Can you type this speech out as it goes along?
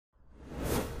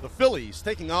The Phillies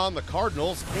taking on the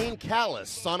Cardinals. Kane Callis,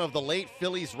 son of the late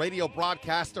Phillies radio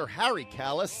broadcaster Harry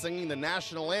Callis, singing the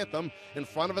national anthem in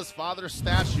front of his father's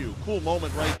statue. Cool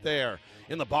moment right there.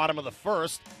 In the bottom of the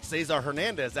first, Cesar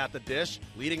Hernandez at the dish,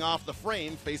 leading off the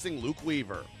frame, facing Luke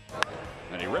Weaver.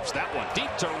 And he rips that one deep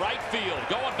to right field.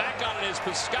 Going back on it is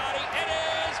Piscotty. It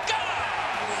is gone!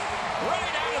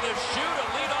 Right out of the chute, a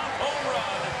leadoff home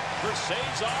run for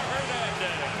Cesar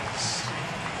Hernandez.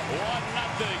 1-0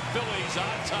 Phillies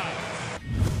on top.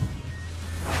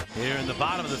 Here in the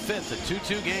bottom of the fifth, a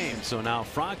 2-2 game. So now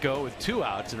Franco with 2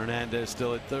 outs and Hernandez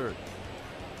still at third.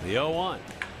 The 0-1.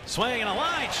 Swing and a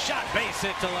line shot, base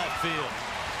hit to left field.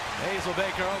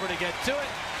 Hazelbaker over to get to it.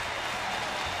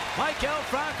 Maikel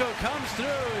Franco comes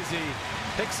through as he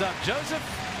picks up Joseph.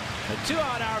 A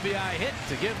 2-out RBI hit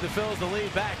to give the Phils the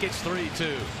lead back. It's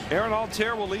 3-2. Aaron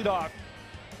Altair will lead off.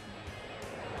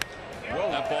 Whoa.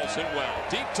 That ball's hit well.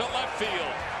 Deep to left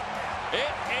field.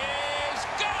 It is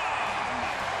gone!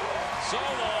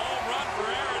 Solo home run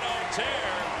for Aaron Altair.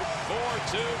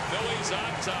 4-2 Phillies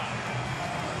on top.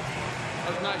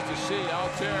 That was nice to see.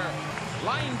 Altair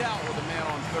lined out with a man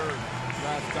on third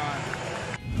last time.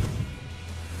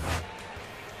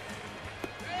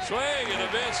 Swing and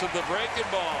a miss at the breaking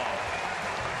ball.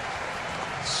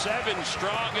 7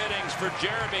 strong innings for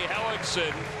Jeremy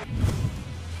Hellickson.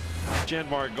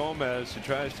 Yanmar Gomez, who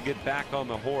tries to get back on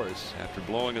the horse after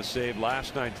blowing a save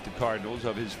last night to the Cardinals.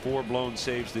 Of his 4 blown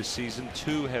saves this season,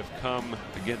 2 have come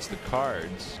against the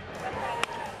Cards.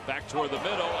 Back toward the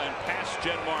middle and past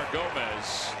Yanmar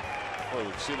Gomez. Boy,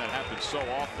 we've seen that happen so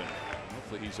often.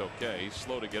 Hopefully he's okay. He's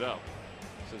slow to get up.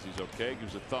 Says he's okay,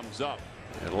 gives a thumbs up.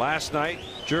 And last night,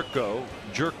 Jerko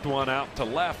jerked one out to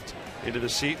left into the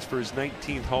seats for his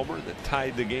 19th homer that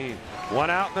tied the game. 1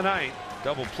 out in the ninth.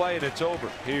 Double play and it's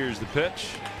over. Here's the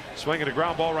pitch. Swinging a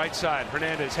ground ball right side.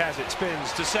 Hernandez has it.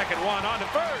 Spins to second. One on to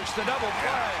first. The double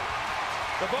play.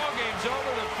 The ball game's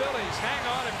over. The Phillies hang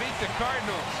on and beat the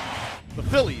Cardinals. The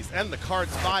Phillies end the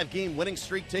Cards' 5-game winning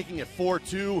streak, taking it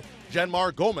 4-2.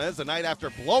 Yanmar Gomez, a night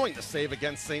after blowing the save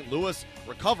against St. Louis,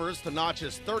 recovers to notch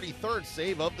his 33rd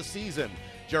save of the season.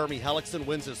 Jeremy Hellickson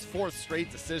wins his 4th straight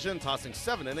decision, tossing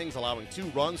 7 innings, allowing 2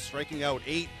 runs, striking out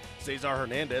 8. Cesar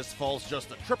Hernandez falls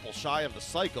just a triple shy of the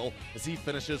cycle as he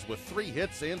finishes with 3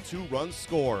 hits and 2 runs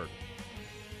scored.